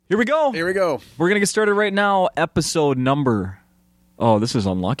Here we go. Here we go. We're going to get started right now. Episode number... Oh, this is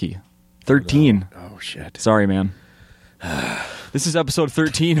unlucky. 13. Oh, shit. Sorry, man. This is episode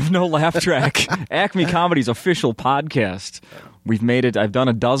 13 of No Laugh Track, Acme Comedy's official podcast. We've made it. I've done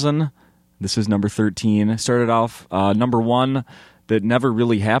a dozen. This is number 13. Started off number one that never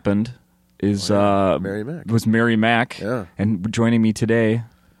really happened is Mary Mac. was Mary Mac. Yeah. And joining me today,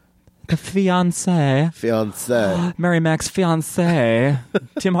 the fiance, Mary Mac's fiance,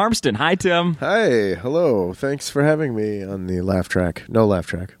 Tim Harmston. Hi, Tim. Hi. Hello. Thanks for having me on the laugh track. No laugh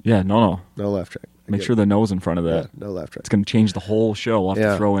track. Yeah, no. No laugh track. Make sure the no's in front of that. Yeah, no laugh track. It's going to change the whole show. We'll have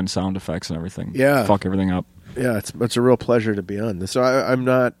Yeah. to throw in sound effects and everything. Yeah. Fuck everything up. Yeah, it's a real pleasure to be on this. So I'm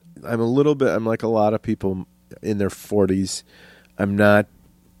like a lot of people in their 40s. I'm not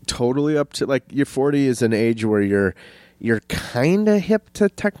totally up to, like, your 40 is an age where you're kind of hip to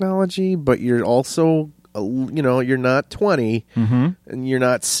technology, but you're also, you're not 20 and you're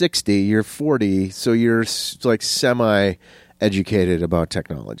not 60, you're 40, so you're like semi-educated about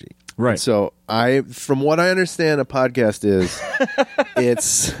technology. Right. So from what I understand, a podcast is,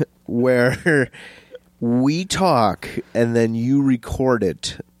 it's where we talk and then you record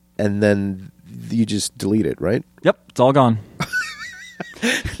it and then you just delete it, right? Yep, it's all gone.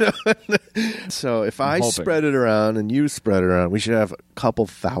 So if I hoping. spread it around and you spread it around, we should have a couple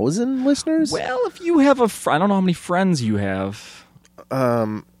thousand listeners. Well, if you have I don't know how many friends you have.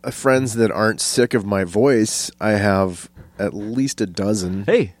 Friends that aren't sick of my voice, I have at least a dozen.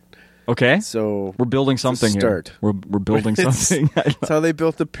 Hey, okay. So We're building something start. here. We're building something. That's how they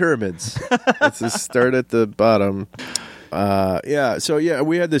built the pyramids. It's a start at the bottom. We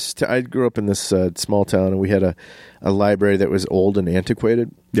had this. I grew up in this small town, and we had a library that was old and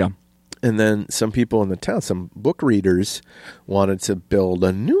antiquated. Yeah. And then some people in the town, some book readers, wanted to build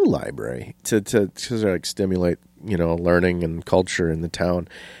a new library to like stimulate, learning and culture in the town.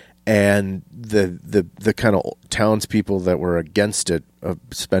 And the kind of townspeople that were against it, of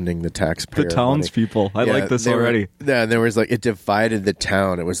spending the taxpayer The townspeople. I like this already. And there was like, it divided the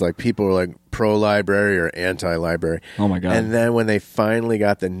town. It was like people were like pro-library or anti-library. Oh, my God. And then when they finally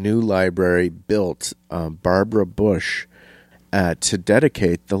got the new library built, Barbara Bush, to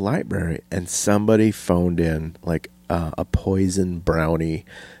dedicate the library, and somebody phoned in like a poison brownie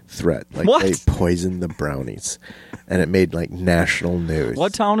threat. Like What? They poisoned the brownies, and it made like national news.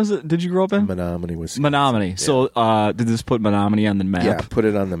 What town is it? Did you grow up in? Menominee, Wisconsin. Menominee. Yeah. So did this put Menominee on the map? Yeah, put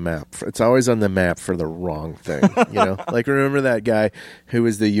it on the map. It's always on the map for the wrong thing, Like, remember that guy who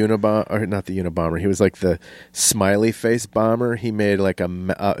was the Unabomber, or not the Unabomber, he was like the smiley face bomber. He made like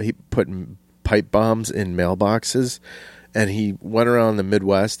he put pipe bombs in mailboxes, and he went around the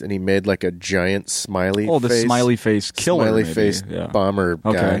Midwest and he made like a giant smiley Oh, the face. smiley face killer. Smiley maybe. face Yeah. bomber guy.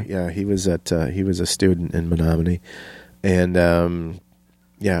 Okay. Yeah, he was a student in Menominee. And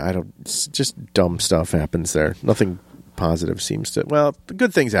it's just dumb stuff happens there. Nothing positive seems to. Well,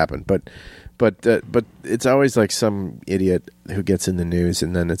 good things happen, but it's always like some idiot who gets in the news,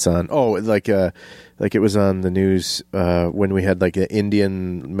 and then it's on. Oh, like it was on the news when we had like an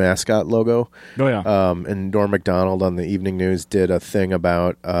Indian mascot logo. Oh, yeah. And Norm Macdonald on the evening news did a thing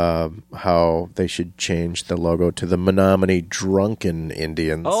about how they should change the logo to the Menominee Drunken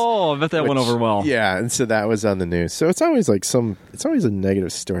Indians. Oh, I bet that went over well. Yeah, and so that was on the news. So it's always like it's always a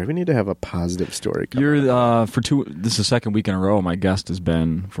negative story. We need to have a positive story. This is the second week in a row my guest has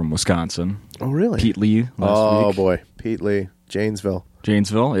been from Wisconsin. Oh, really? Pete Lee last week. Oh, boy. Pete Lee. Janesville.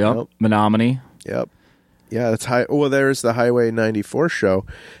 Yep. Menominee. Yep. Yeah, that's high. Well, there's the Highway 94 show.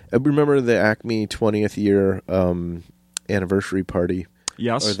 Remember the Acme 20th year anniversary party?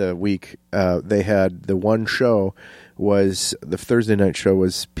 Yes. Or the week. They had the one show was the Thursday night show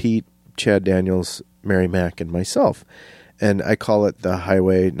was Pete, Chad Daniels, Mary Mac, and myself. And I call it the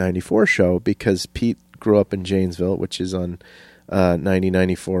Highway 94 show because Pete grew up in Janesville, which is on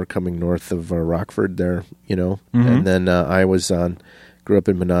 9094 coming north of Rockford there, And then I grew up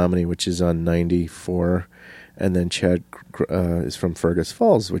in Menominee, which is on 94. And then Chad is from Fergus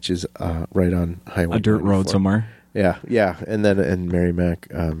Falls, which is right on Highway 94. A dirt road somewhere. Yeah. And Mary Mac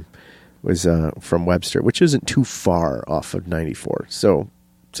was from Webster, which isn't too far off of 94. So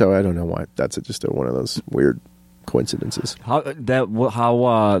I don't know why. That's just one of those weird coincidences. How that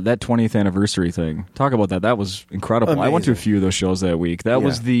 20th anniversary thing? Talk about that. That was incredible. Amazing. I went to a few of those shows that week. That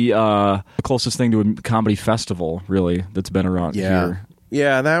was the closest thing to a comedy festival, really, that's been around here.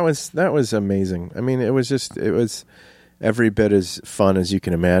 Yeah, that was amazing. I mean, it was every bit as fun as you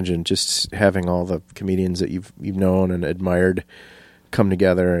can imagine. Just having all the comedians that you've known and admired come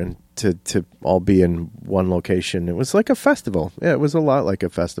together, and to all be in one location. It was like a festival. Yeah, it was a lot like a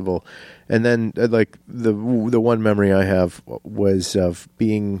festival. And then like the one memory I have was of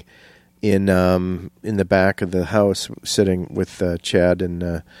being in the back of the house sitting with Chad and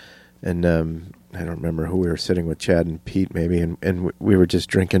I don't remember who we were sitting with, Chad and Pete maybe, and we were just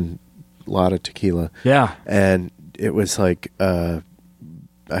drinking a lot of tequila. Yeah. And it was like I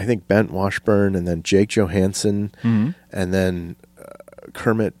think Bent Washburn and then Jake Johansson and then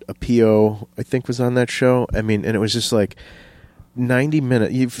Kermit Apio, I think, was on that show. I mean, and it was just like 90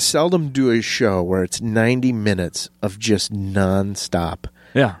 minutes. You seldom do a show where it's 90 minutes of just nonstop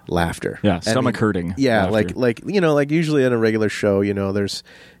laughter. Yeah, stomach hurting. Yeah, laughter. like usually at a regular show, there's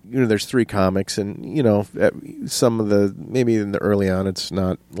 3 comics, and some of the, maybe in the early on, it's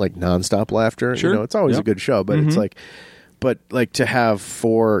not like nonstop laughter. Sure. It's always a good show, but it's like, but like to have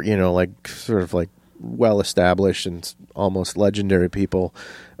 4, like sort of like well-established and almost legendary people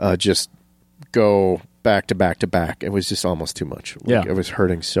just go back to back to back. It was just almost too much. Like, it was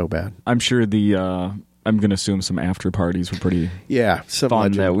hurting so bad. I'm sure I'm going to assume some after parties were pretty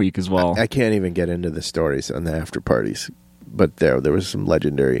fun that week as well. I can't even get into the stories on the after parties, but there was some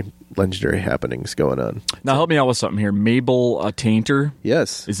legendary happenings going on. Now help me out with something here. Mabel Tainter.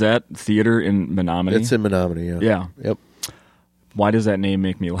 Yes. Is that theater in Menominee? It's in Menominee, yeah. Yeah. Yep. Why does that name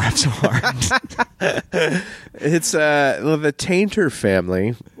make me laugh so hard? It's the Tainter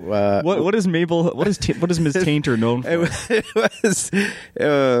family. What is Mabel? What is Ms. Tainter known for? It was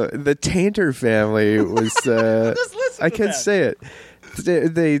the Tainter family was. I can't say it.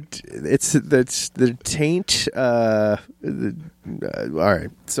 It's the Taint. All right,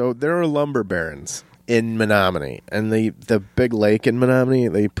 so there are lumber barons in Menominee, and the big lake in Menominee.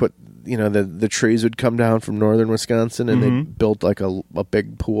 They put the trees would come down from northern Wisconsin, and they built like a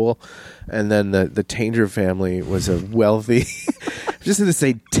big pool, and then the Tainter family was a wealthy. Just to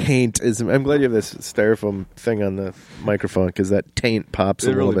say taint I'm glad you have this styrofoam thing on the microphone because that taint pops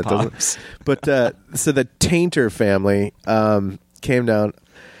a little bit, doesn't it? But so the Tainter family came down.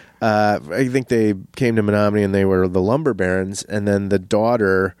 I think they came to Menominee and they were the lumber barons, and then the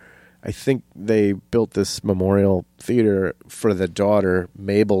daughter. I think they built this memorial theater for the daughter,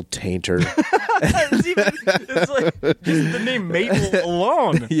 Mabel Tainter. It's like just the name Mabel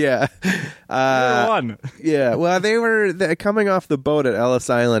alone. Yeah. One. Yeah. Well, they were coming off the boat at Ellis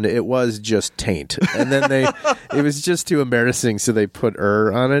Island. It was just Taint. And then it was just too embarrassing, so they put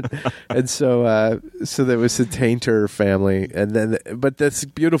on it. And so there was the Tainter family. And then, but this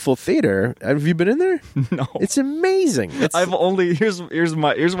beautiful theater, have you been in there? No. It's amazing. Here's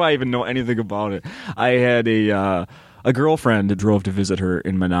why I even know anything about it. I had a girlfriend that drove to visit her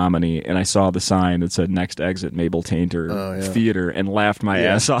in Menominee, and I saw the sign that said "Next exit Mabel Tainter Theater," and laughed my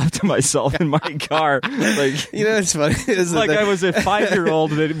ass off to myself in my car. Like, it's funny. Like I was a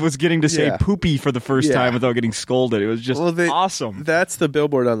 5-year-old that was getting to say "poopy" for the first time without getting scolded. It was just awesome. That's the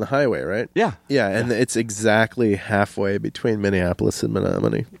billboard on the highway, right? Yeah, yeah, and it's exactly halfway between Minneapolis and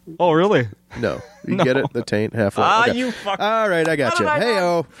Menominee. Oh, really? No. You get it? The Taint halfway. Okay. You fuck. All right, I got you.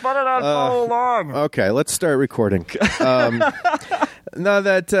 Hey-o. Why did I follow along? Okay, let's start recording. Now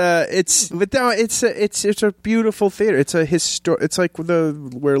that it's a beautiful theater. It's a it's like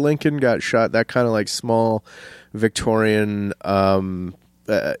where Lincoln got shot. That kind of like small Victorian.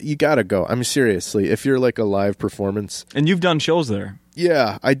 You gotta go. I mean, seriously, if you're like a live performance, and you've done shows there.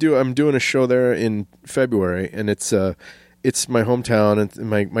 Yeah, I do. I'm doing a show there in February, and it's my hometown,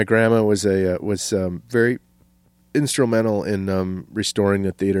 and my grandma was very instrumental in restoring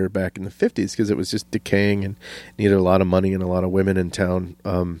the theater back in the 50s because it was just decaying and needed a lot of money, and a lot of women in town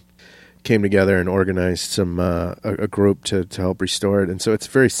came together and organized a group to help restore it, and so it's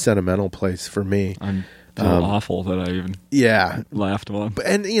a very sentimental place for me. I'm awful that I even laughed on.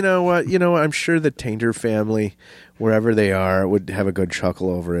 And you know what? I'm sure the Tainter family, wherever they are, would have a good chuckle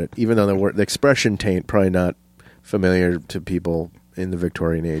over it, even though the expression taint probably not familiar to people in the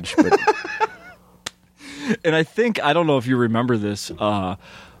Victorian age. But and I don't know if you remember this,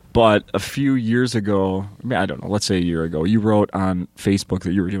 but a few years ago, I don't know, let's say a year ago, you wrote on Facebook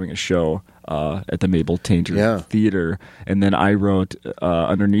that you were doing a show at the Mabel Tainter Theater, and then I wrote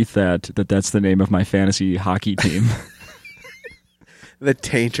underneath that's the name of my fantasy hockey team. The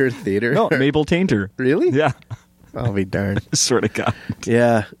Tainter Theater? No, Mabel Tainter. Really? Yeah. I'll be darned. Sort of God.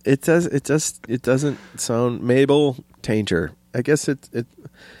 Yeah, it doesn't sound Mabel Tainter. I guess it.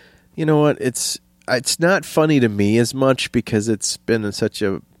 You know what? It's not funny to me as much because it's been such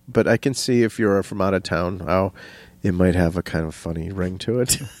a. But I can see if you're from out of town how it might have a kind of funny ring to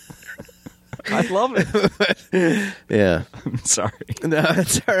it. I love it. Yeah. I'm sorry. No,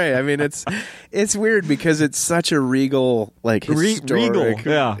 it's all right. I mean, it's weird because it's such a regal, like historic Regal,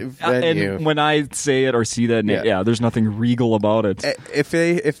 yeah. venue. And when I say it or see that name, yeah, there's nothing regal about it. If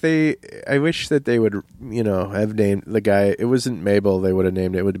they, I wish that they would, have named the guy. It wasn't Mabel. They would have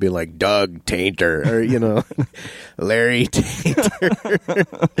named it. It would be like Doug Tainter or Larry Tainter.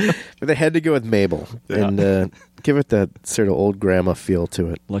 But they had to go with Mabel and give it that sort of old grandma feel to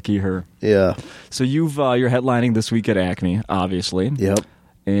it. Lucky her. Yeah. So you're headlining this week at Acme, obviously. Yep.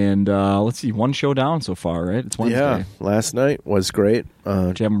 And let's see, one show down so far, right? It's Wednesday. Yeah. Last night was great.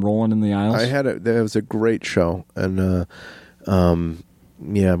 Did you have them rolling in the aisles? That was a great show, and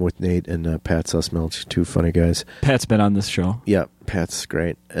with Nate and Pat Sussmelch, two funny guys. Pat's been on this show. Yeah, Pat's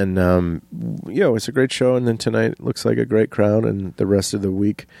great, and it was a great show. And then tonight looks like a great crowd, and the rest of the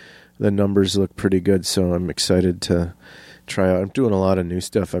week, the numbers look pretty good. So I'm excited to try out. I'm doing a lot of new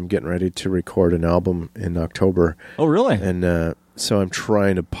stuff. I'm getting ready to record an album in October. Oh, really? And so I'm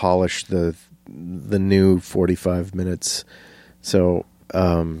trying to polish the new 45 minutes. So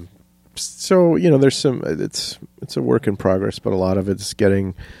there's some. It's a work in progress, but a lot of it's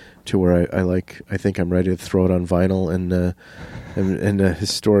getting to where I think I'm ready to throw it on vinyl and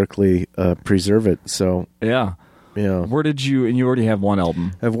historically preserve it. So yeah. Where did you? And you already have one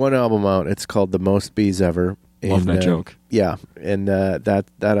album. I have one album out. It's called The Most Bees Ever. Love that joke. Yeah, and that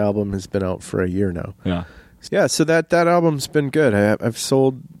album has been out for a year now. Yeah. So that album's been good. I've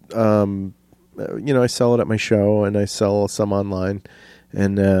sold. I sell it at my show, and I sell some online.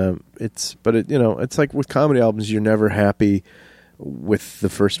 And it's like with comedy albums, you're never happy with the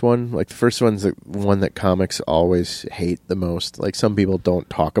first one. Like the first one's the one that comics always hate the most. Like some people don't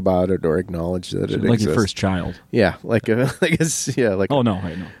talk about it or acknowledge that it exists. Like your first child. Yeah, Oh no,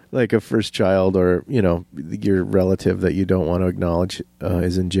 I know. Like a first child, or your relative that you don't want to acknowledge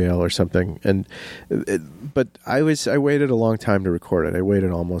is in jail or something. And but I waited a long time to record it. I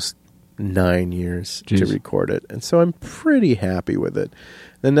waited almost 9 years to record it, and so I'm pretty happy with it.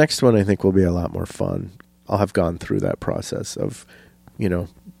 The next one I think will be a lot more fun. I'll have gone through that process of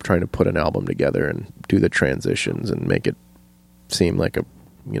trying to put an album together and do the transitions and make it seem like a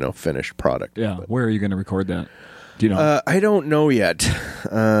finished product. Yeah. But where are you going to record that? Do you know? I don't know yet.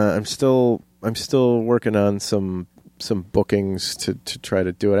 I'm still working on some bookings to try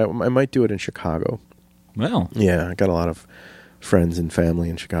to do it. I might do it in Chicago. Well, yeah, I got a lot of friends and family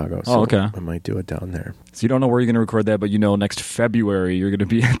in Chicago. So okay. I might do it down there. So you don't know where you're going to record that, but next February you're going to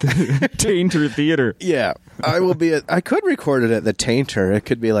be at the Tainter Theater. Yeah, I will be I could record it at the Tainter. It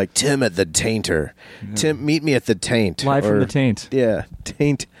could be like Tim at the Tainter. Yeah. Tim, meet me at the Taint. Live from the Taint. Yeah,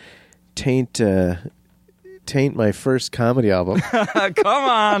 Taint my first comedy album. Come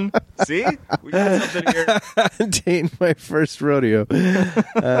on. See? We got something here. Taint my first rodeo.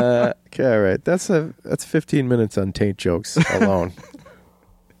 Okay, all right. That's 15 minutes on Taint jokes alone.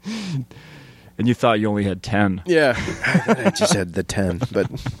 And you thought you only had 10. Yeah. I just had the 10, but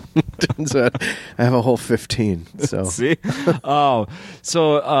turns out I have a whole 15. So see? Oh.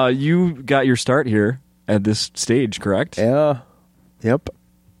 So you got your start here at this stage, correct? Yeah. Yep.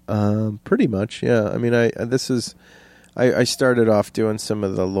 Pretty much, yeah. I mean, I started off doing some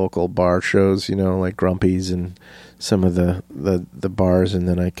of the local bar shows, like Grumpy's and some of the bars, and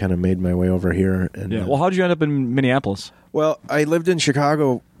then I kind of made my way over here. And yeah. Well, how'd you end up in Minneapolis? Well, I lived in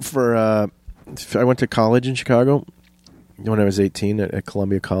Chicago I went to college in Chicago when I was 18 at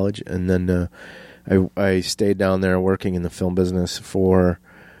Columbia College, and then I stayed down there working in the film business for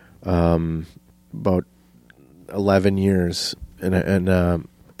about 11 years, and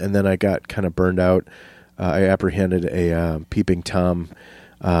then I got kind of burned out. I apprehended a peeping Tom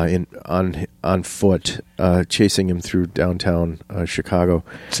on foot, chasing him through downtown Chicago.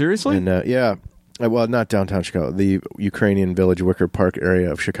 Seriously? And yeah, well, not downtown Chicago, the Ukrainian Village, Wicker Park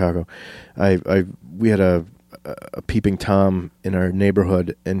area of Chicago. We had a peeping Tom in our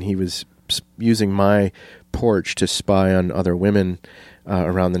neighborhood, and he was using my porch to spy on other women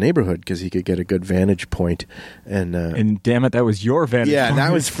around the neighborhood because he could get a good vantage point. And damn it, that was your vantage point. Yeah,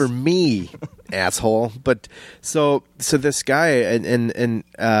 that was for me, asshole. But so this guy, and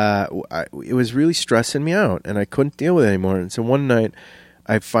it was really stressing me out, and I couldn't deal with it anymore. And so one night,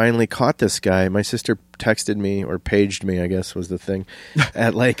 I finally caught this guy. My sister texted me, or paged me, I guess was the thing,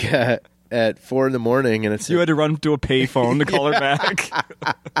 at 4 a.m, and it said, you had to run to a payphone to call her back.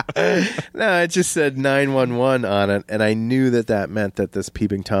 No, it just said 911 on it, and I knew that meant that this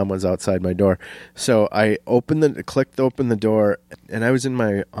peeping Tom was outside my door. So I clicked open the door, and I was in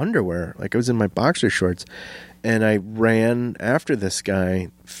my underwear, like I was in my boxer shorts, and I ran after this guy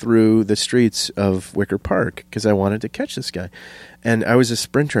through the streets of Wicker Park because I wanted to catch this guy. And I was a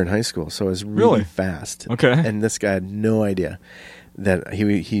sprinter in high school, so I was really fast. Okay. And this guy had no idea that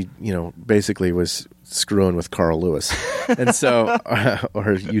he basically was screwing with Carl Lewis, and so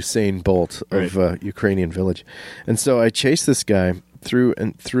or Usain Bolt of Ukrainian Village. And so I chased this guy through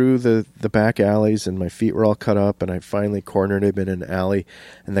the back alleys, and my feet were all cut up, and I finally cornered him in an alley,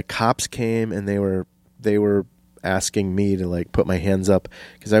 and the cops came, and they were asking me to like put my hands up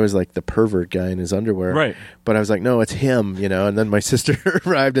because I was like the pervert guy in his underwear, right? But I was like, no, it's him, and then my sister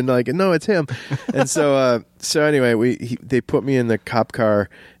arrived and like, no, it's him. And so anyway, they put me in the cop car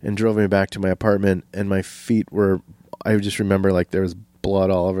and drove me back to my apartment, and my feet were, I just remember like there was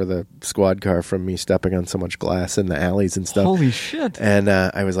blood all over the squad car from me stepping on so much glass in the alleys and stuff. Holy shit. And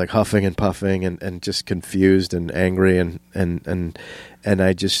I was like huffing and puffing and just confused and angry and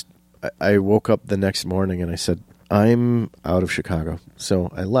I woke up the next morning and I said, I'm out of Chicago.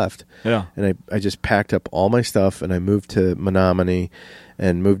 So I left. Yeah. And I just packed up all my stuff and I moved to Menominee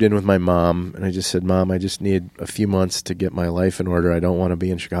and moved in with my mom. And I just said, Mom, I just need a few months to get my life in order. I don't want to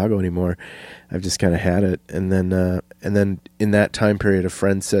be in Chicago anymore. I've just kind of had it. And then in that time period, a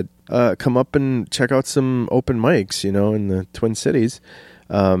friend said, come up and check out some open mics, in the Twin Cities.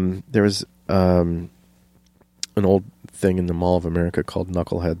 There was an old thing in the Mall of America called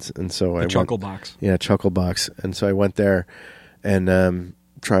Knuckleheads, and so I Chuckle Box. Yeah, Chuckle Box, and so I went there and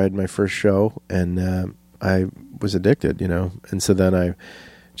tried my first show, and I was addicted, and so then I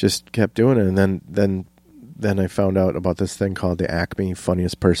just kept doing it, and then I found out about this thing called the Acme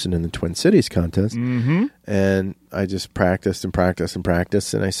Funniest Person in the Twin Cities contest, and I just practiced and practiced and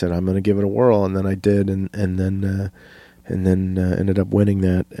practiced, and I said I'm going to give it a whirl, and then I did, and then ended up winning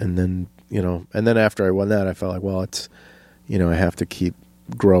that, and then after I won that, I felt like, well, it's, I have to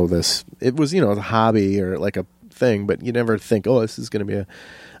grow this. It was, a hobby or like a thing, but you never think, oh, this is going to be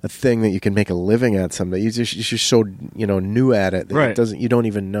a thing that you can make a living at someday. You're just so, new at it that right. You don't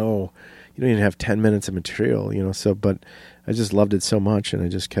even know, you don't even have 10 minutes of material, so, but I just loved it so much and I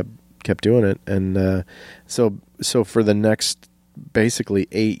just kept doing it. And, so for the next basically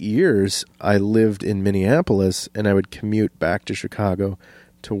 8 years, I lived in Minneapolis and I would commute back to Chicago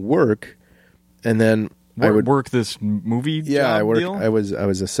to work. And then I would work this movie. Yeah, job deal? I was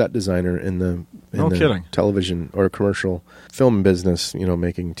a set designer in the kidding. television or commercial film business,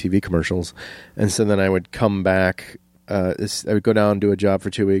 making TV commercials. And so then I would come back. I would go down, do a job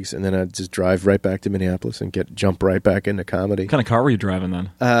for 2 weeks, and then I'd just drive right back to Minneapolis and jump right back into comedy. What kind of car were you driving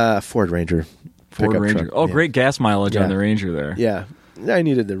then? Ford Ranger. Ford Ranger. Truck. Oh, yeah. Great gas mileage on the Ranger there. Yeah. I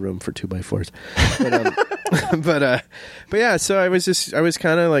needed the room for 2x4s. But yeah, so I was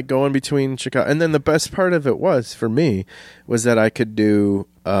kind of like going between Chicago, and then the best part of it was for me was that I could do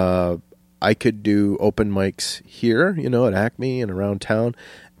open mics here, at Acme and around town,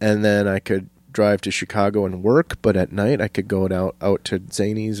 and then I could drive to Chicago and work, but at night I could go out to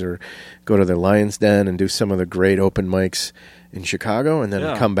Zanies or go to the Lion's Den and do some of the great open mics in Chicago, and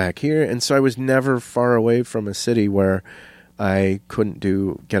then come back here. And so I was never far away from a city where I couldn't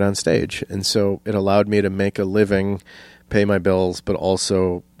get on stage. And so it allowed me to make a living, pay my bills, but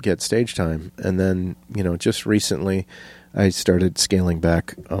also get stage time. And then, just recently I started scaling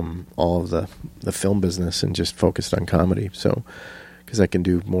back all of the film business and just focused on comedy. So, because I can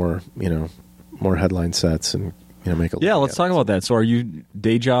do more headline sets and make a living. Yeah, let's talk about that. So, are you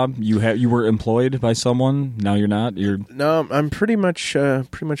day job? You were employed by someone. Now you're not. No, I'm pretty much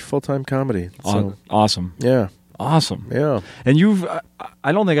full-time comedy. So, awesome. Yeah. Awesome. Yeah. And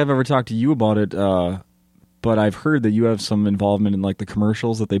I don't think I've ever talked to you about it, but I've heard that you have some involvement in like the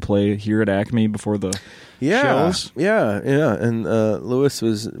commercials that they play here at Acme before the shows. Yeah. And Lewis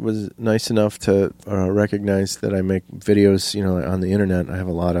was nice enough to recognize that I make videos, on the internet. I have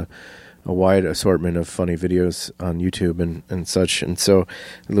a wide assortment of funny videos on YouTube and such. And so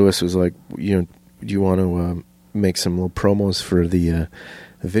Lewis was like, do you want to make some little promos for the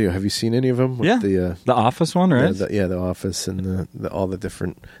video? Have you seen any of them? With the Office one, right? The Office and all the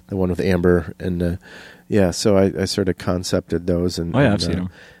different, the one with Amber and so I sort of concepted those and I've seen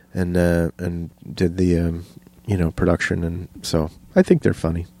them and did the production, and so I think they're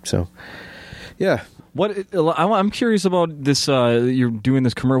funny. So yeah. I'm curious about this. You're doing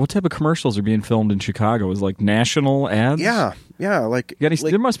this commercial. What type of commercials are being filmed in Chicago? Is like national ads? Yeah.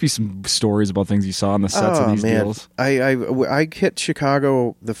 There must be some stories about things you saw on the sets of these deals. I hit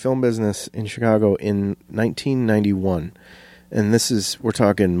Chicago, the film business in Chicago in 1991, and we're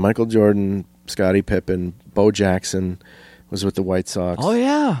talking Michael Jordan, Scottie Pippen, Bo Jackson was with the White Sox. Oh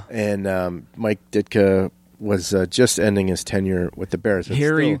yeah, and Mike Ditka was just ending his tenure with the Bears. But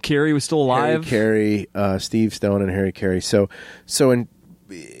Harry still, Carey was still alive. Harry Carey, Steve Stone, and Harry Carey. So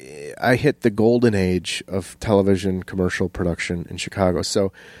I hit the golden age of television commercial production in Chicago.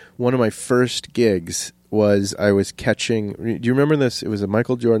 So one of my first gigs was I was catching. Do you remember this? It was a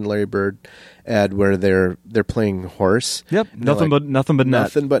Michael Jordan, Larry Bird ad where they're playing horse. Yep, nothing but net.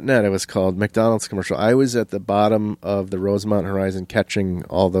 Nothing but net. It was called McDonald's commercial. I was at the bottom of the Rosemont Horizon catching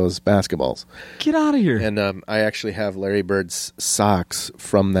all those basketballs. Get out of here! And I actually have Larry Bird's socks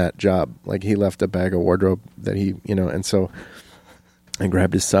from that job. Like he left a bag of wardrobe that he, and so I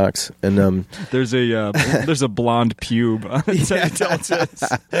grabbed his socks, and there's a blonde pube on it.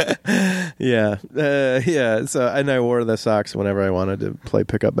 Yeah. So and I wore the socks whenever I wanted to play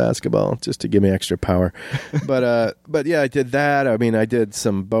pickup basketball, just to give me extra power. But yeah, I did that. I mean, I did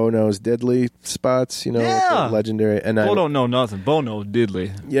some Bo Knows Diddley spots, legendary. And Bo don't know nothing. Bo knows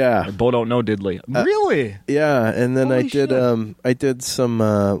Diddley. Yeah, Bo don't know Diddley. Really? Yeah, and then Holy shit. I did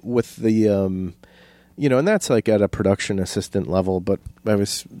some with the. And that's like at a production assistant level, but I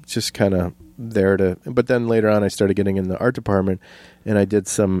was just kind of there but then later on I started getting in the art department, and I did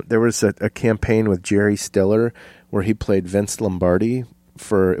there was a campaign with Jerry Stiller where he played Vince Lombardi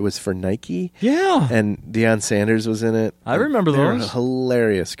it was for Nike. Yeah. And Deion Sanders was in it. I remember They were those.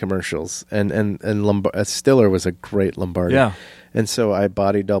 hilarious commercials. And Stiller was a great Lombardi. Yeah. And so I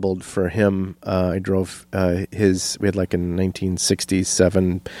body doubled for him. I drove we had like a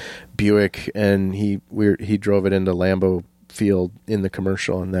 1967 Buick, and he drove it into Lambeau Field in the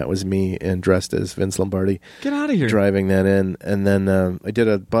commercial, and that was me and dressed as Vince Lombardi. Get out of here. Driving that in. And then I did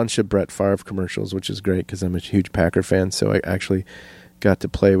a bunch of Brett Favre commercials, which is great because I'm a huge Packer fan. So I actually got to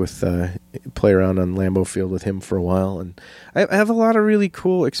play around on Lambeau Field with him for a while, and I have a lot of really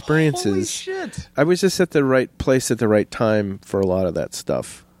cool experiences. Holy shit! I was just at the right place at the right time for a lot of that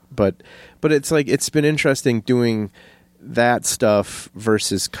stuff. But it's like it's been interesting doing that stuff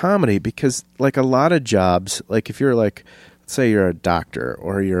versus comedy, because like a lot of jobs, like if you're like, let's say you're a doctor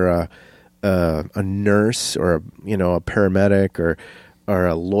or you're a nurse or a paramedic or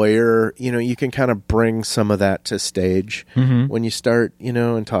a lawyer, you can kind of bring some of that to stage when you start,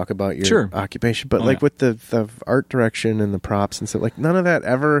 and talk about your occupation. But with the art direction and the props and stuff, like none of that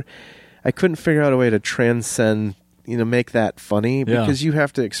ever, I couldn't figure out a way to transcend, make that funny, because you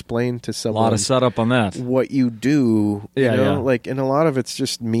have to explain to someone a lot of setup on that, what you do, like, and a lot of it's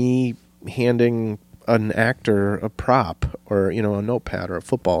just me handing an actor a prop or, a notepad or a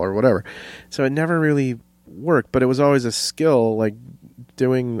football or whatever. So it never really worked, but it was always a skill, like,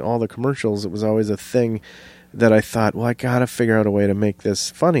 doing all the commercials. It was always a thing that I thought, well, I gotta figure out a way to make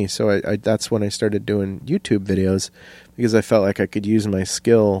this funny. So I that's when I started doing YouTube videos, because I felt like I could use my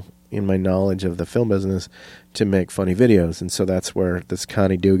skill in my knowledge of the film business to make funny videos. And so that's where this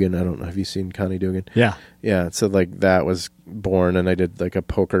Connie Dugan, I don't know, have you seen Connie Dugan? Yeah. So like that was born, and I did like a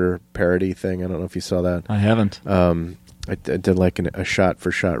poker parody thing. I don't know if you saw that. I haven't. I did like a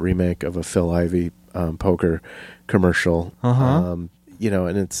shot-for-shot remake of a Phil Ivey poker commercial. And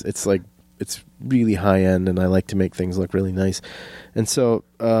it's like, it's really high end, and I like to make things look really nice. And so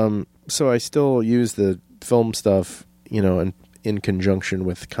I still use the film stuff, and in conjunction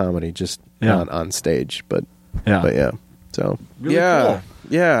with comedy, just not on stage, but yeah. So really cool.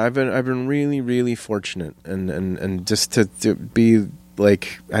 Yeah, I've been really, really fortunate, and just to be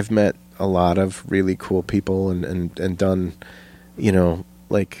like, I've met a lot of really cool people and done,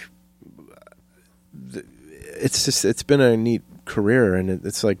 like, it's been a neat career, and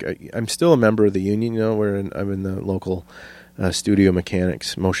it's like I'm still a member of the union. I'm in the local studio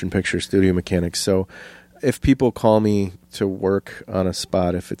mechanics, motion picture studio mechanics. So if people call me to work on a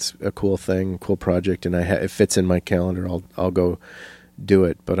spot, if it's a cool thing, cool project, and it fits in my calendar, I'll go do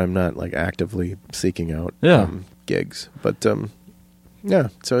it. But I'm not like actively seeking out gigs. But so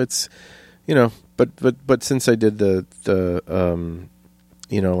it's but since I did the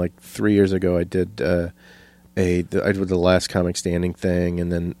like 3 years ago, I did. I did the Last Comic Standing thing,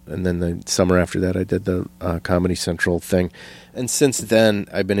 and then the summer after that I did the Comedy Central thing, and since then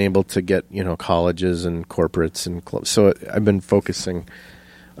I've been able to get colleges and corporates and clubs. So I've been focusing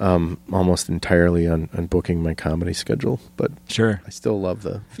almost entirely on booking my comedy schedule. But sure, I still love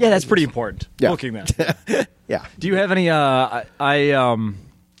the that's pretty important. Booking that. Yeah. Do you have any? I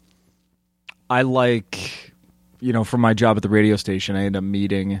like, from my job at the radio station, I end up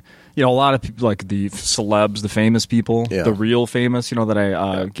meeting, a lot of people, like the celebs, the famous people, the real famous, that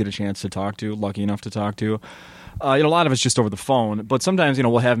I get a chance to talk to, lucky enough to talk to. A lot of it's just over the phone, but sometimes,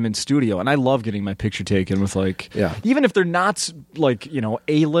 we'll have them in studio, and I love getting my picture taken with, like, even if they're not, like,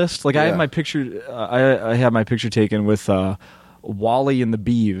 A-list. Like, I have my picture, I have my picture taken with Wally and the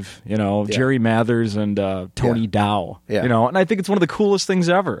Beav, Jerry Mathers and Tony Dow, and I think it's one of the coolest things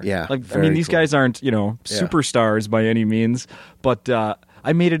ever. Yeah, these guys aren't, superstars by any means, but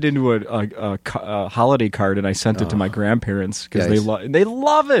I made it into a holiday card and I sent it to my grandparents because they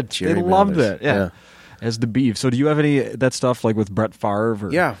love it. Jerry they loved Mathers. it. Yeah. As the Beav. So do you have any that stuff like with Brett Favre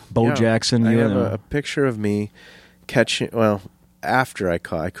or Bo Jackson? I have a picture of me catching. Well, after I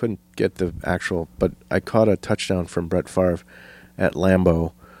couldn't get the actual, but I caught a touchdown from Brett Favre at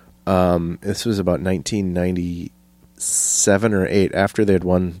Lambeau. This was about 1997 or 8 after they had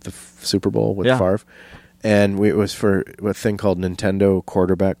won the Super Bowl with Favre. And it was for a thing called Nintendo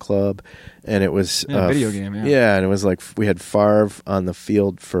Quarterback Club, and it was a video game. And it was like we had Favre on the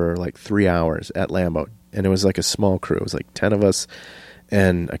field for like 3 hours at Lambeau, and it was like a small crew. It was like 10 of us,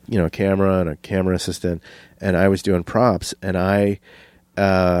 and a camera and a camera assistant, and I was doing props, and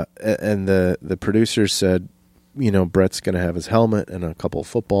the producers said, Brett's going to have his helmet and a couple of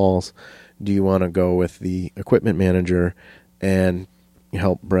footballs. Do you want to go with the equipment manager and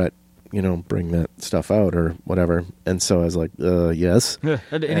help Brett? Bring that stuff out or whatever. And so I was like, yes.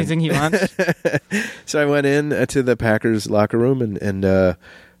 Anything he wants. So I went in to the Packers locker room and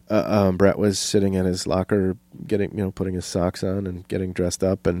Brett was sitting at his locker putting his socks on and getting dressed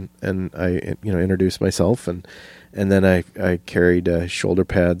up and I, introduced myself and then I carried shoulder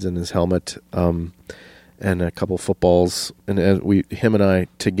pads and his helmet, and a couple footballs. And him and I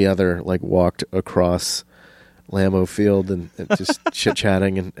together walked across Lambeau Field and just chit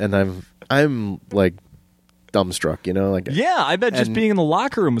chatting, and I'm like dumbstruck, I bet just being in the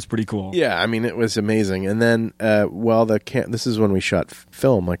locker room was pretty cool. Yeah, I mean it was amazing. And then this is when we shot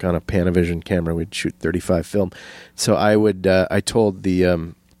film, like on a Panavision camera, we'd shoot 35 film. So I told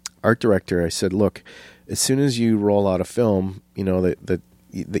the art director, I said, look, as soon as you roll out a film, that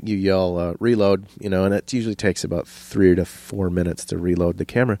you yell reload, and it usually takes about 3 to 4 minutes to reload the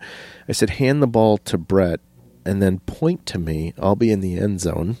camera. I said, hand the ball to Brett and then point to me. I'll be in the end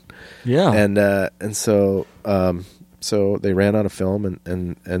zone. Yeah. And so they ran out of film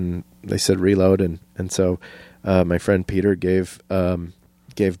and they said reload. And so my friend Peter gave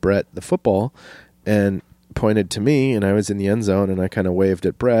Brett the football and pointed to me, and I was in the end zone, and I kind of waved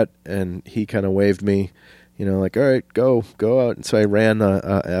at Brett, and he kind of waved me, all right, go out. And so I ran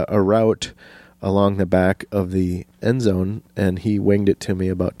a route along the back of the end zone, and he winged it to me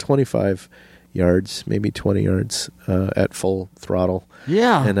about 25 yards, maybe 20 yards at full throttle.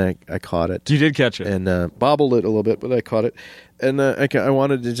 Yeah. And I caught it. You did catch it. And bobbled it a little bit, but I caught it. And I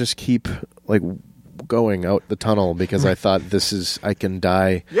wanted to just keep going out the tunnel because I thought I can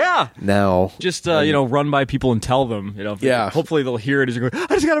die now. Just, run by people and tell them, hopefully they'll hear it as you're going,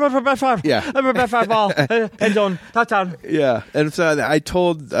 I just got a Brett Favre. Yeah. I'm a Brett Favre ball. End zone. Touchdown. Yeah. And so I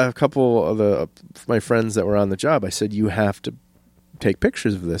told a couple of my friends that were on the job, I said, you have to take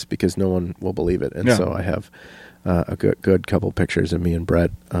pictures of this because no one will believe it. And so I have a good couple pictures of me and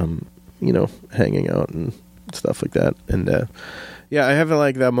Brett, hanging out and stuff like that. And I have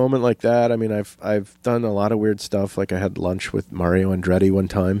that moment like that. I mean, I've done a lot of weird stuff. Like I had lunch with Mario Andretti one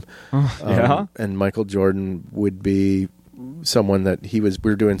time. And Michael Jordan would be someone that we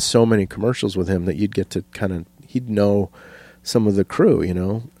were doing so many commercials with him that you'd get to he'd know some of the crew,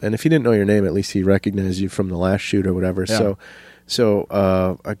 and if he didn't know your name, at least he recognized you from the last shoot or whatever. Yeah. So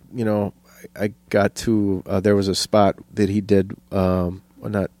I got to there was a spot that he did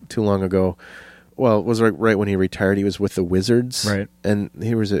not too long ago. Well, it was right when he retired. He was with the Wizards, right? And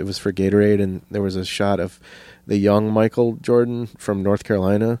it was for Gatorade, and there was a shot of the young Michael Jordan from North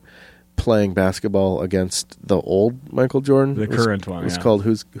Carolina playing basketball against the old Michael Jordan, the current one. It was called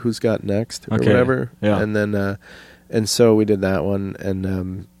Who's Got Next or okay. whatever. Yeah. And then and so we did that one,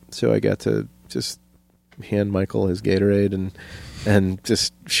 and so I got to just hand Michael his Gatorade and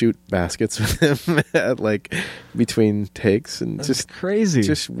just shoot baskets with him at between takes, and that's just crazy,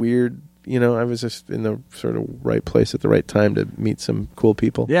 just weird. I was just in the sort of right place at the right time to meet some cool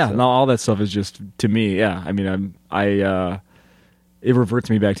people. Yeah, so. No, all that stuff is just, to me, yeah. I mean, it reverts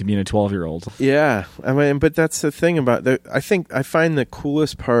me back to being a 12-year-old. Yeah, I mean, but that's the thing about I find the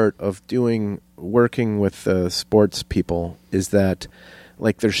coolest part of working with sports people is that,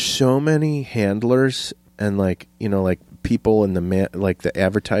 there's so many handlers and people in the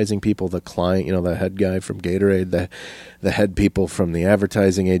advertising people, the client, the head guy from Gatorade, the head people from the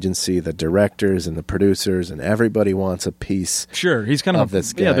advertising agency, the directors and the producers, and everybody wants a piece. Sure, he's kind of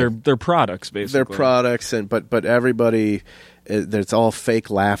this guy. Yeah, they're products basically. They're products, but everybody It's all fake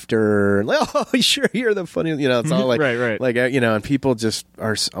laughter. Like, oh, sure, you're the funny. It's all like, right. like and people just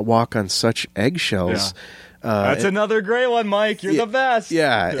walk on such eggshells. That's another great one, Mike. You're the best.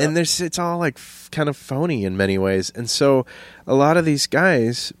 Yeah, and it's all like kind of phony in many ways, and so a lot of these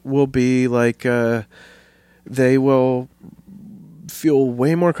guys will be like, they will feel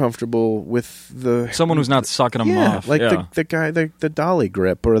way more comfortable with someone who's not sucking them off. Like the guy, the dolly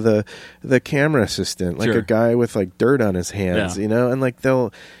grip, or the camera assistant, like a guy with like dirt on his hands, and like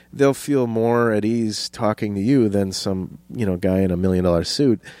they'll feel more at ease talking to you than some guy in $1 million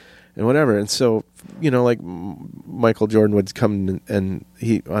suit and whatever. And so like Michael Jordan would come and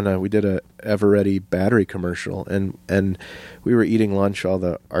we did a Eveready battery commercial, and we were eating lunch, all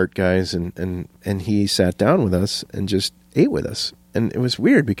the art guys, and he sat down with us and just ate with us. And it was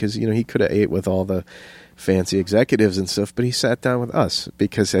weird because, he could have ate with all the fancy executives and stuff, but he sat down with us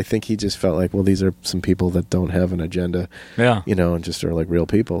because I think he just felt like, well, these are some people that don't have an agenda, and just are like real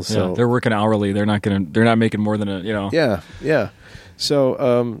people. So they're working hourly. They're not making more than Yeah.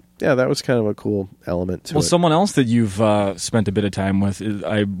 So, that was kind of a cool element to it. Well, someone else that you've spent a bit of time with,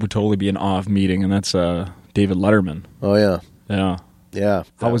 I would totally be in awe of meeting, and that's David Letterman. Oh, yeah. Yeah. Yeah.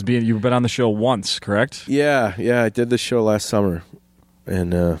 You've been on the show once, correct? Yeah. I did the show last summer.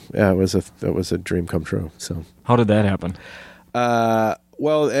 And it was a dream come true. So how did that happen?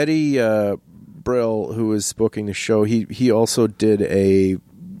 Well, Eddie Brill, who was booking the show, he also did a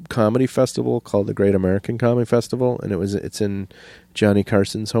comedy festival called the Great American Comedy Festival, and it's in Johnny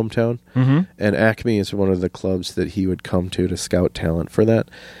Carson's hometown. Mm-hmm. And Acme is one of the clubs that he would come to scout talent for that.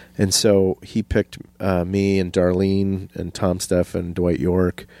 And so he picked me and Darlene and Tom Steff and Dwight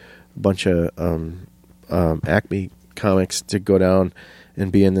York, a bunch of Acme comics to go down and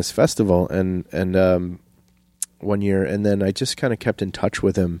be in this festival, and one year, and then I just kind of kept in touch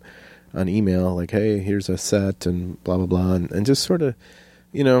with him on email, like, hey, here's a set and blah blah blah, and just sort of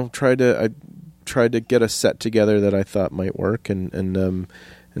tried to get a set together that I thought might work, and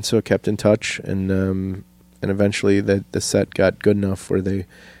so I kept in touch, and eventually the set got good enough where they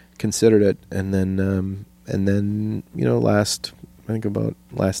considered it, and then last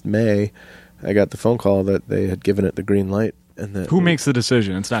May I got the phone call that they had given it the green light. And who makes the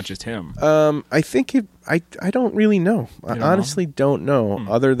decision? It's not just him. I think I don't really know. I honestly don't know,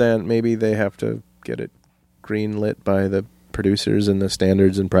 other than maybe they have to get it green lit by the producers and the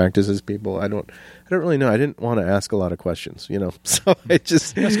standards and practices people. I don't really know. I didn't want to ask a lot of questions, So I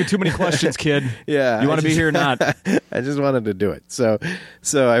just You're asking too many questions, kid. Yeah, you want to be here or not? I just wanted to do it. So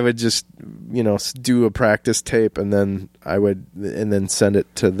I would just do a practice tape, and then then send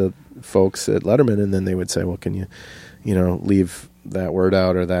it to the folks at Letterman, and then they would say, well, can you leave that word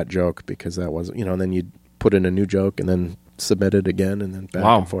out or that joke because that wasn't, and then you'd put in a new joke and then submit it again, and then back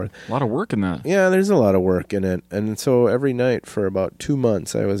and forth. A lot of work in that. Yeah, there's a lot of work in it. And so every night for about 2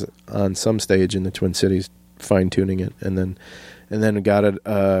 months, I was on some stage in the Twin Cities fine-tuning it, and then got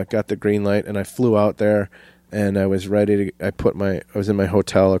the green light, and I flew out there, and I was ready to, I was in my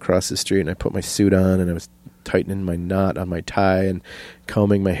hotel across the street, and I put my suit on, and I was tightening my knot on my tie and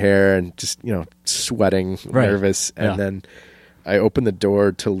combing my hair and just, sweating, nervous. And then I opened the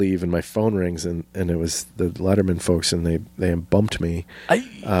door to leave, and my phone rings, and it was the Letterman folks, and they bumped me.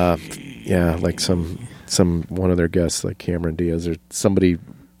 Like some one of their guests, like Cameron Diaz or somebody,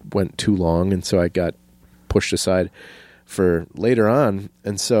 went too long, and so I got pushed aside for later on.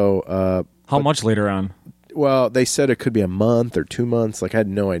 And so how much later on? Well, they said it could be a month or 2 months. Like, I had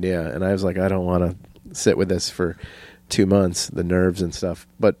no idea, and I was like, I don't want to sit with this for 2 months, the nerves and stuff.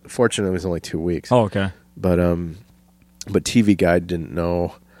 But fortunately, it was only 2 weeks. Oh, okay. But TV Guide didn't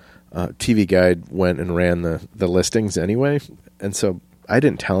know. TV Guide went and ran the listings anyway, and so I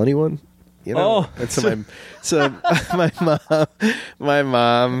didn't tell anyone. And so my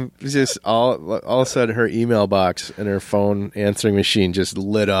mom just all of a sudden her email box and her phone answering machine just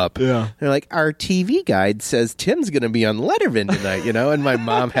lit up. Yeah, they're like, our TV Guide says Tim's going to be on Letterman tonight, And my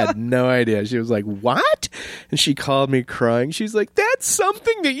mom had no idea. She was like, what? And she called me crying. She's like, that's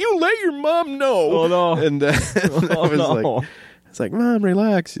something that you let your mom know. Oh no! And it's like, Mom,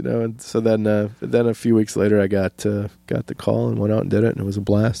 relax, And so then a few weeks later, I got the call and went out and did it, and it was a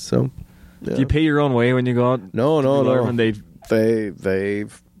blast. So. Yeah. Do you pay your own way when you go out? No. And They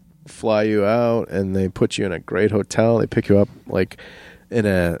fly you out, and they put you in a great hotel. They pick you up like in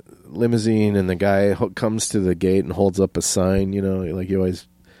a limousine, and the guy comes to the gate and holds up a sign. Like you always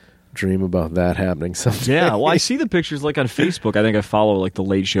dream about that happening someday. Yeah. Well, I see the pictures like on Facebook. I think I follow like the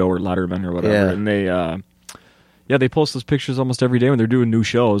Late Show or Letterman or whatever, and they post those pictures almost every day when they're doing new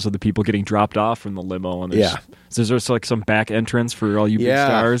shows of the people getting dropped off from the limo. And there's like some back entrance for all you big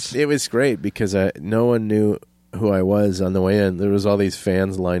stars. It was great because no one knew who I was on the way in. There was all these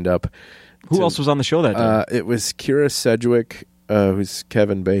fans lined up. Who else was on the show that day? It was Kira Sedgwick, who's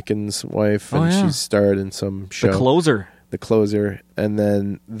Kevin Bacon's wife, and she starred in some show. The Closer. And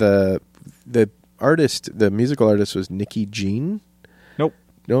then the artist, the musical artist, was Nikki Jean. Nope.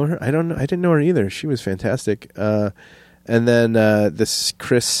 Know her? I don't know. I didn't know her either. She was fantastic. And then this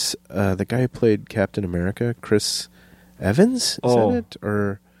Chris, the guy who played Captain America, Chris Evans, is that it?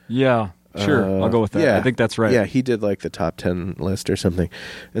 Or yeah, sure. I'll go with that. Yeah, I think that's right. Yeah, he did like the top 10 list or something.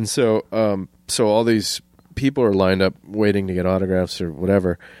 And so all these people are lined up waiting to get autographs or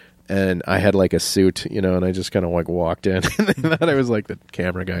whatever. And I had like a suit, and I just kind of like walked in and they thought I was like the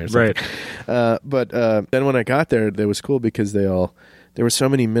camera guy or something. Right. But then when I got there, it was cool because there were so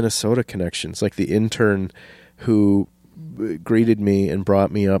many Minnesota connections. Like the intern who greeted me and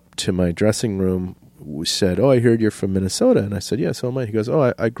brought me up to my dressing room said, "Oh, I heard you're from Minnesota." And I said, "Yeah, so am I." He goes,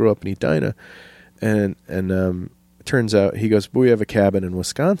 "Oh, I grew up in Edina." And it turns out, he goes, "We have a cabin in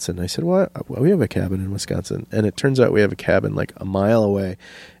Wisconsin." I said, "Well, we have a cabin in Wisconsin." And it turns out we have a cabin like a mile away.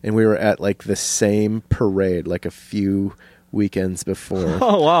 And we were at like the same parade like a few weekends before.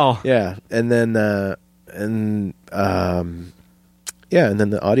 Oh, wow. Yeah. And then, and then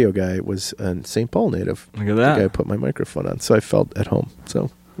the audio guy was a St. Paul native. Look at that. The guy put my microphone on. So I felt at home.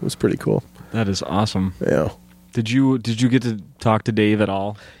 So it was pretty cool. That is awesome. Yeah. Did you get to talk to Dave at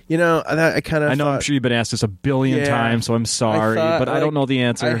all? I kind of. I know. I'm sure you've been asked this a billion times, so I'm sorry, but I don't know the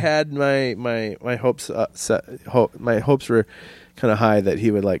answer. I had my hopes my hopes were kind of high that he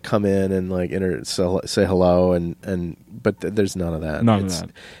would like come in and like say hello but there's none of that. None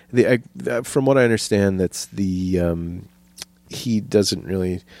of that. From what I understand, that's the he doesn't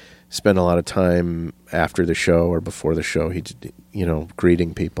really spend a lot of time after the show or before the show. He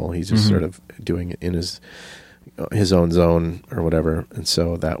greeting people. He's just sort of doing it in his own zone or whatever. And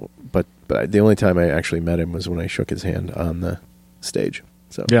so but the only time I actually met him was when I shook his hand on the stage.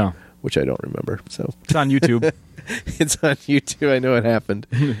 So yeah, which I don't remember. So it's on YouTube. It's on YouTube. I know it happened.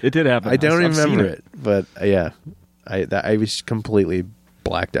 It did happen. I don't remember it, but yeah, I was completely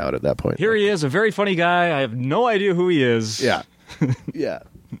blacked out at that point. Here he is, a very funny guy. I have no idea who he is. Yeah, yeah.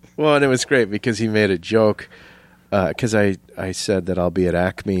 Well, and it was great because he made a joke because I said that I'll be at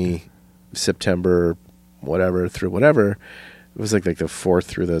Acme September whatever through whatever. It was like the 4th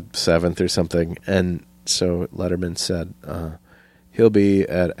through the 7th or something. And so Letterman said he'll be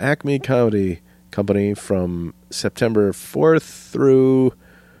at Acme Comedy Company from September 4th through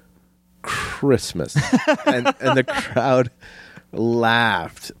Christmas. and the crowd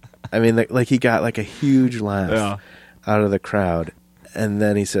laughed. I mean, like he got like a huge laugh out of the crowd. And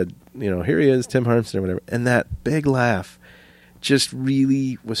then he said, here he is, Tim Harmson or whatever. And that big laugh just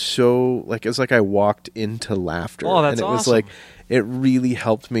really was so, like, it was like I walked into laughter. Oh, that's awesome. And it was awesome. like, it really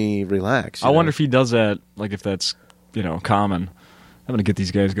helped me relax. I wonder if he does that, like if that's, common. I'm going to get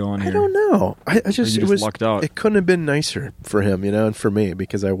these guys going here. I don't know. I just, it was, lucked out. It couldn't have been nicer for him, and for me,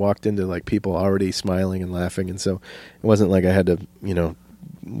 because I walked into like people already smiling and laughing. And so it wasn't like I had to,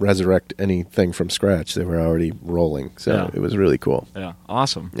 resurrect anything from scratch. They were already rolling. So it was really cool. Yeah.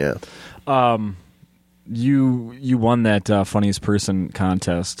 Awesome. Yeah. You won that funniest person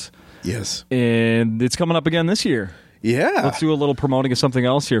contest. Yes. And it's coming up again this year. Yeah. Let's do a little promoting of something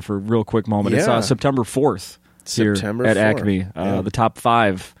else here for a real quick moment. Yeah. It's September 4th here at Acme. The top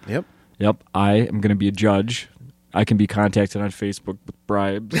 5. Yep. I am going to be a judge. I can be contacted on Facebook with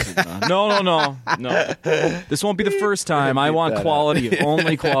bribes. No. This won't be the first time. I want quality,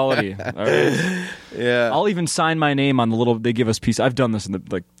 only quality. All right? Yeah. I'll even sign my name on the little. They give us pieces. I've done this in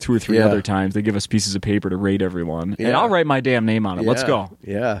the 2 or 3 other times. They give us pieces of paper to rate everyone, and I'll write my damn name on it. Let's go.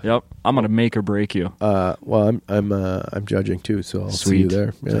 Yeah. Yep. I'm gonna make or break you. Well, I'm judging too, so I'll see you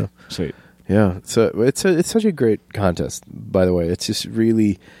there. Yeah. Sweet. Yeah. So it's such a great contest. By the way, it's just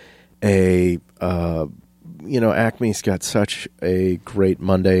really a. Acme's got such a great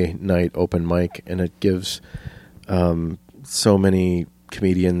Monday night open mic, and it gives so many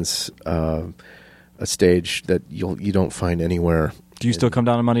comedians a stage that you don't find anywhere. Do you still come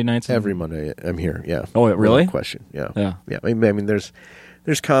down on Monday nights? Every Monday, I'm here. Yeah. Oh, really? No question. Yeah. Yeah. I mean, there's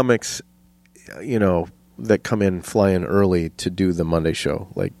comics, that come in, fly in early to do the Monday show.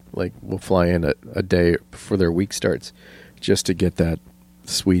 Like we'll fly in a day before their week starts, just to get that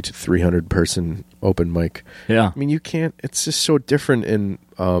sweet 300 person open mic. Yeah. I mean, you can't, it's just so different in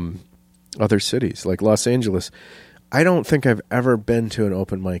other cities like Los Angeles. I don't think I've ever been to an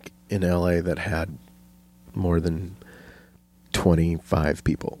open mic in LA that had more than 25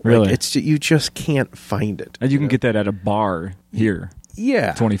 people. Really? Like, you just can't find it. And you can get that at a bar here.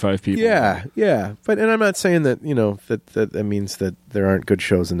 Yeah. 25 people. Yeah. But and I'm not saying that, that means that there aren't good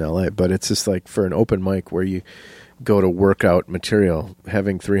shows in LA, but it's just like for an open mic where you go to work out material,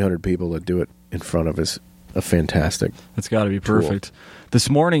 having 300 people to do it in front of is a fantastic. That's got to be perfect. This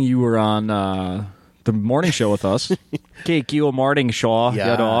morning you were on the morning show with us. KQ morning show.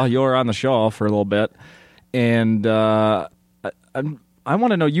 Yeah. You were on the show for a little bit. And I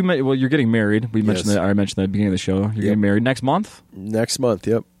want to know, you're getting married. I mentioned that at the beginning of the show. You're getting married next month? Next month,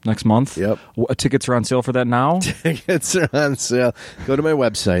 yep. Next month? Yep. Tickets are on sale for that now? Tickets are on sale. Go to my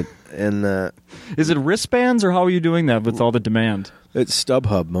website. And is it wristbands, or how are you doing that with all the demand? It's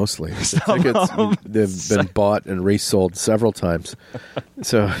StubHub mostly. StubHub. Tickets, they've been bought and resold several times.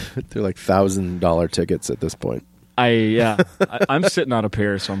 So they're like $1,000 tickets at this point. I'm sitting on a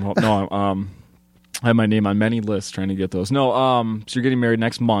pair, so I have my name on many lists trying to get those. No, so you're getting married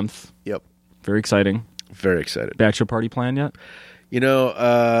next month. Yep. Very exciting. Very excited. Bachelor party plan yet?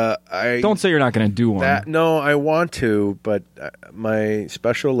 I don't say you're not going to do one. No, I want to, but my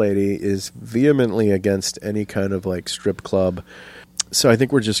special lady is vehemently against any kind of like strip club. So I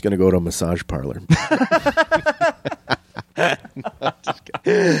think we're just going to go to a massage parlor.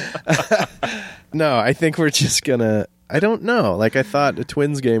 No, I think we're just going to. I don't know. Like I thought a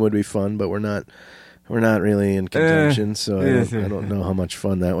Twins game would be fun, but we're not really in contention, so I don't know how much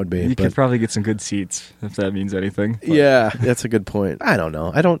fun that would be. You could probably get some good seats, if that means anything. But. Yeah, that's a good point. I don't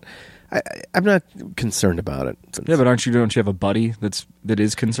know. I'm not concerned about it. Yeah, but don't you have a buddy that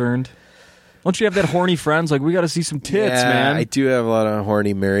is concerned? Don't you have that horny friends? Like, we got to see some tits, man. I do have a lot of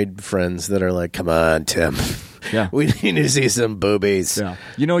horny married friends that are like, come on, Tim. Yeah. We need to see some boobies. Yeah.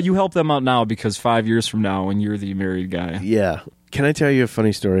 You help them out now because 5 years from now, when you're the married guy. Yeah. Can I tell you a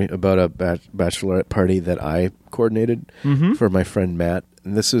funny story about a bachelorette party that I coordinated for my friend Matt?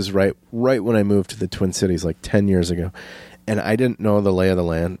 And this is right when I moved to the Twin Cities, like 10 years ago. And I didn't know the lay of the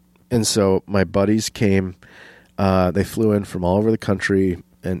land. And so my buddies came. They flew in from all over the country.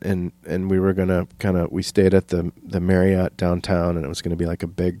 And we were going to we stayed at the Marriott downtown. And it was going to be like a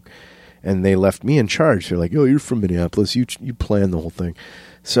big... And they left me in charge. They're like, oh, you're from Minneapolis. You planned the whole thing.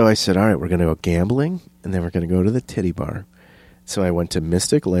 So I said, all right, we're going to go gambling. And then we're going to go to the titty bar. So I went to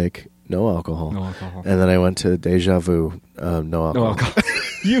Mystic Lake, no alcohol. And then I went to Deja Vu, no alcohol.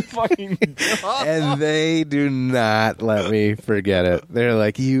 You fucking... And they do not let me forget it. They're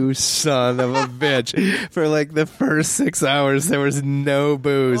like, you son of a bitch. For like the first 6 hours, there was no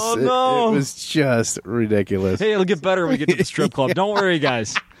booze. Oh, no. It was just ridiculous. Hey, it'll get better when we get to the strip club. Don't worry,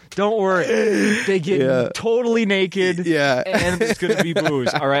 guys. Don't worry. They get totally naked. Yeah. And it's going to be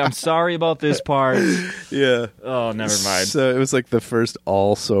booze. All right, I'm sorry about this part. Yeah. Oh, never mind. So it was like the first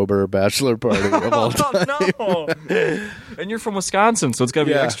all-sober bachelor party of all time. Oh, no. And you're from Wisconsin, so it's got to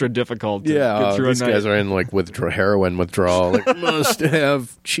be extra difficult to get through these a night. guys are in like heroin withdrawal. Like, must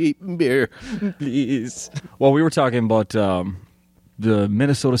have cheap beer. Please. Well, we were talking about... the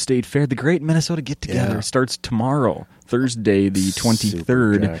Minnesota State Fair, the Great Minnesota Get Together, starts tomorrow, Thursday, the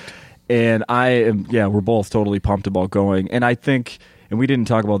 23rd. And we're both totally pumped about going. And I think, and we didn't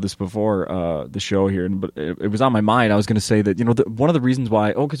talk about this before the show here, but it was on my mind. I was going to say that, one of the reasons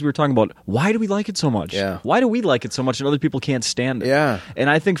why, because we were talking about why do we like it so much? Yeah. Why do we like it so much and other people can't stand it? Yeah. And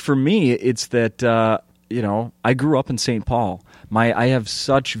I think for me, it's that, I grew up in St. Paul. I have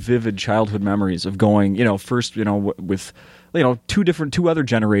such vivid childhood memories of going, first, with... two other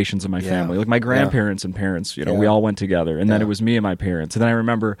generations of my family, like my grandparents and parents, we all went together, and then it was me and my parents. And then I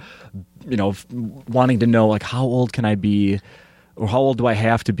remember, wanting to know, like, how old can I be, or how old do I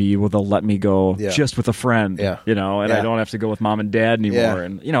have to be where they'll let me go just with a friend, and I don't have to go with mom and dad anymore.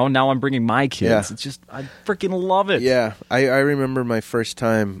 And, now I'm bringing my kids. It's just, I freaking love it. Yeah. I remember my first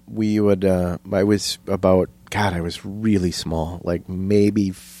time I was really small, like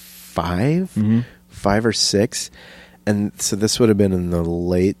maybe 5 or 6. And so this would have been in the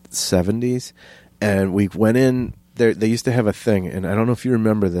late 70s. And we went in there. They used to have a thing, and I don't know if you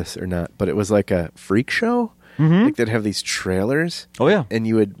remember this or not, but it was like a freak show. Like they'd have these trailers. Oh, yeah. And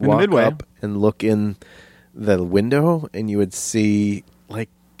you would walk up and look in the window, and you would see like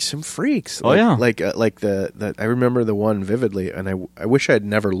some freaks. Oh, yeah. Like the I remember the one vividly, and I wish I had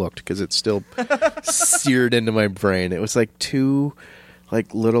never looked because it's still seared into my brain. It was like 2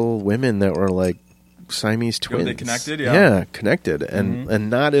 like little women that were like Siamese twins. They connected, connected, and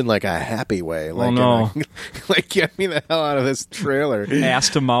not in like a happy way. Like, like get me the hell out of this trailer, ass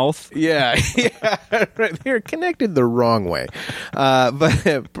to mouth. Yeah, they're connected the wrong way,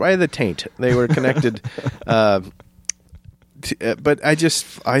 but by the taint, they were connected. But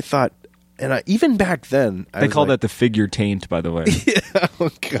I thought even back then, They call that the figure taint, by the way. Yeah,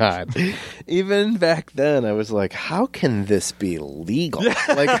 oh God. Even back then, I was like, how can this be legal?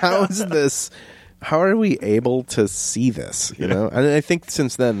 Like, how is this? How are we able to see this? You know, and I think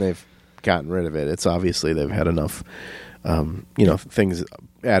since then they've gotten rid of it. It's obviously they've had enough. Things,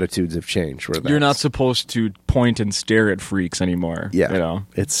 attitudes have changed. Where you're not supposed to point and stare at freaks anymore. Yeah, you know,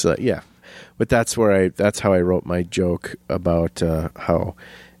 it's but that's how I wrote my joke about how.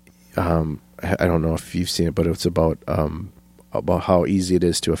 I don't know if you've seen it, but it's about how easy it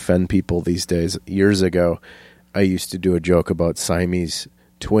is to offend people these days. Years ago, I used to do a joke about Siamese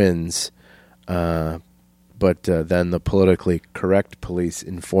twins, but then the politically correct police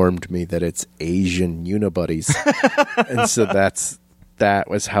informed me that it's Asian unibuddies, and so that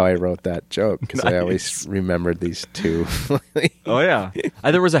was how I wrote that joke, because I always remembered these two. Oh yeah,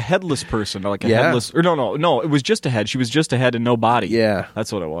 there was a headless person, like a headless, or no, it was just a head. She was just a head and no body. Yeah,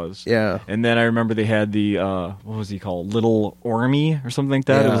 that's what it was. Yeah, and then I remember they had the what was he called, Little Ormy or something like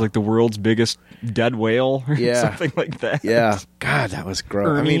that. Yeah. It was like the world's biggest dead whale or something like that. Yeah, God, that was gross.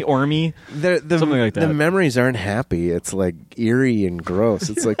 Ormy, something like that. The memories aren't happy. It's like eerie and gross.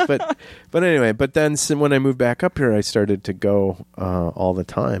 It's like, but anyway. But then when I moved back up here, I started to go all the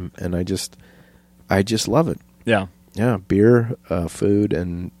time, and I just love it. Yeah, beer, food,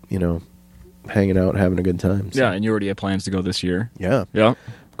 and hanging out, having a good time. So. Yeah, and you already have plans to go this year. Yeah.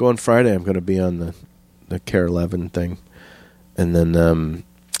 Going Friday, I'm going to be on the Care 11 thing, and then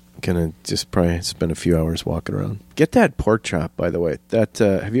gonna just probably spend a few hours walking around. Get that pork chop, by the way. That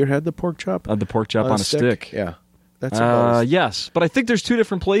have you ever had the pork chop? The pork chop on a stick. Yeah. That's yes, but I think there's two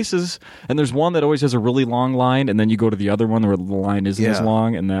different places, and there's one that always has a really long line, and then you go to the other one where the line isn't as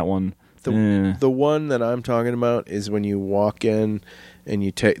long, and that one. The one that I'm talking about is when you walk in and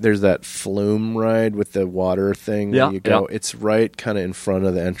you there's that flume ride with the water thing where you go. It's right kind of in front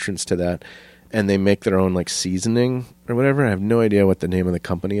of the entrance to that, and they make their own like seasoning or whatever. I have no idea what the name of the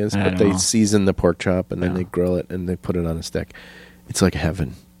company is, but they season the pork chop and then they grill it and they put it on a stick. It's like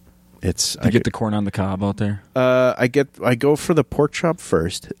heaven. You get the corn on the cob out there. I go for the pork chop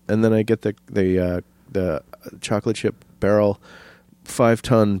first, and then I get the chocolate chip barrel,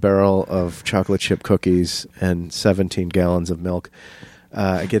 5-ton barrel of chocolate chip cookies, and 17 gallons of milk.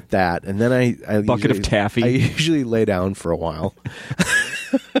 I get that, and then I bucket of taffy. I usually lay down for a while.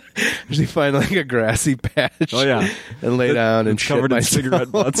 Usually find like a grassy patch. Oh yeah, and lay down and shit covered in myself. cigarette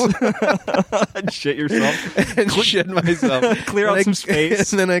butts. And shit yourself and shit myself. Clear out some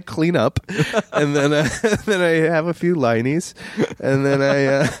space, and then I clean up, and then I have a few lineies, and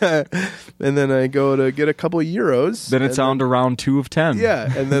then I go to get a couple of euros. Then it's on to round 2 of 10.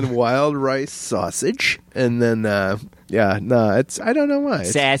 Yeah, and then wild rice sausage, and then it's I don't know why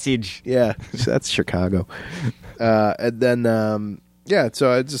sausage. Yeah, that's Chicago, and then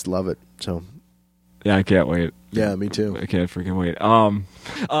so I just love it. So yeah, I can't wait. Yeah, me too. I can't freaking wait.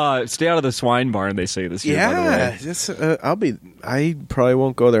 Stay out of the swine barn, they say this year. Yeah, I probably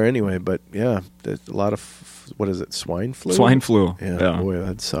won't go there anyway. But yeah, there's a lot of what is it? Swine flu. Swine flu. Yeah. Boy,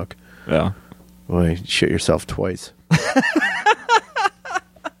 that'd suck. Yeah. Boy, shit yourself twice.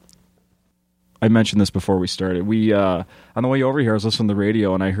 I mentioned this before we started. We on the way over here, I was listening to the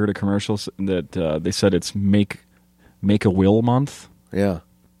radio and I heard a commercial that they said it's Make a Will month. Yeah.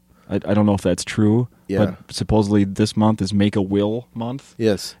 I don't know if that's true. Yeah. But supposedly this month is Make a Will month.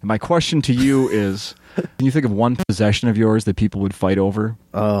 Yes. And my question to you is, can you think of one possession of yours that people would fight over?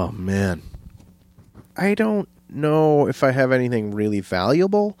 Oh, man. I don't know if I have anything really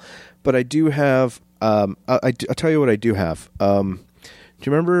valuable, but I do have... I'll tell you what I do have. Do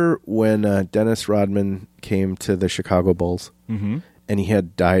you remember when Dennis Rodman came to the Chicago Bulls? Mm-hmm. And he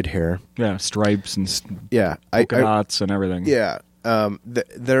had dyed hair? Yeah, stripes and polka dots and everything. Yeah.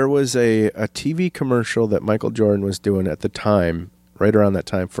 There was a TV commercial that Michael Jordan was doing at the time, right around that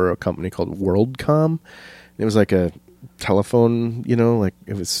time, for a company called WorldCom. It was like a telephone, like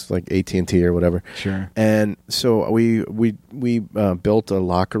it was like AT&T or whatever. Sure. And so we built a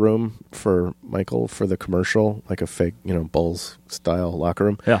locker room for Michael for the commercial, like a fake, Bulls style locker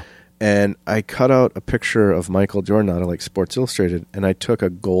room. Yeah. And I cut out a picture of Michael Jordan out of like Sports Illustrated, and I took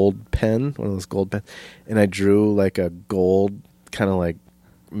a gold pen, one of those gold pens, and I drew like a gold kind of like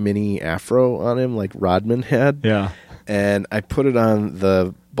mini afro on him, like Rodman had. Yeah. And I put it on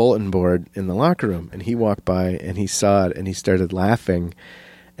the bulletin board in the locker room, and he walked by and he saw it and he started laughing.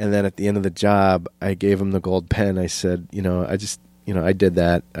 And then at the end of the job, I gave him the gold pen. I said, I did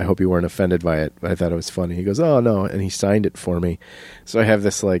that. I hope you weren't offended by it. I thought it was funny. He goes, oh, no. And he signed it for me. So I have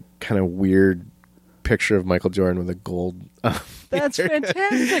this like kind of weird picture of Michael Jordan with a gold. That's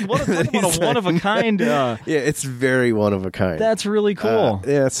fantastic. What a one of a kind. Yeah, it's very one of a kind. That's really cool.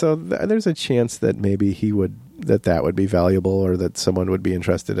 Yeah, so there's a chance that maybe that would be valuable, or that someone would be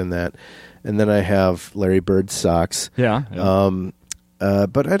interested in that. And then I have Larry Bird's socks. Yeah.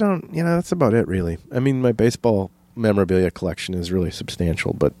 But I don't. That's about it, really. I mean, my baseball memorabilia collection is really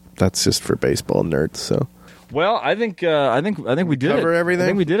substantial, but that's just for baseball nerds. So. Well, I think we did cover it. everything? I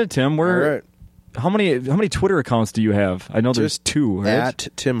think we did it, Tim. All right. How many Twitter accounts do you have? I know there's Just 2, right? At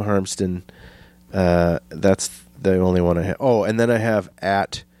Tim Harmston. That's the only one I have. Oh, and then I have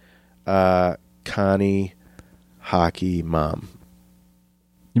at Connie Hockey Mom.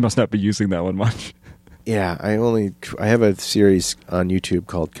 You must not be using that one much. Yeah, I have a series on YouTube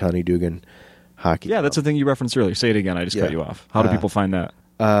called Connie Dugan Hockey. Yeah, that's the thing you referenced earlier. Say it again. I just cut you off. How do people find that?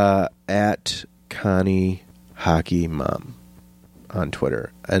 At Connie Hockey Mom on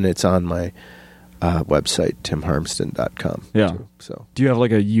Twitter, and it's on my website timharmston.com. Yeah. too, so Do you have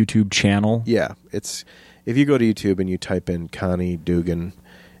like a YouTube channel? yeah, it's if you go to YouTube and you type in Connie Dugan,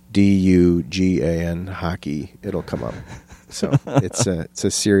 Dugan hockey, it'll come up. So it's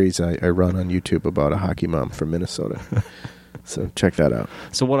a series I run on YouTube about a hockey mom from Minnesota. So check that out.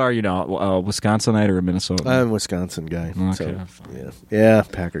 So what are you now? Wisconsinite or a Minnesota? I'm a Wisconsin guy. Okay, So, fine. yeah,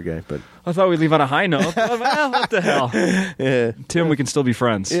 Packer guy. But I thought we'd leave on a high note. Well, what the hell? yeah, Tim, we can still be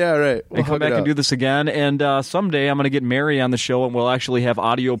friends. yeah, right. And come back and do this again. And someday I'm going to get Mary on the show, and we'll actually have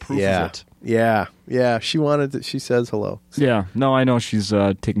audio proof of it. Yeah. She wanted to, she says hello. So, Yeah. No, I know she's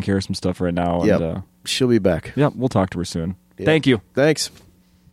taking care of some stuff right now. yep. And, She'll be back. yeah, we'll talk to her soon. Yeah. Thank you. Thanks.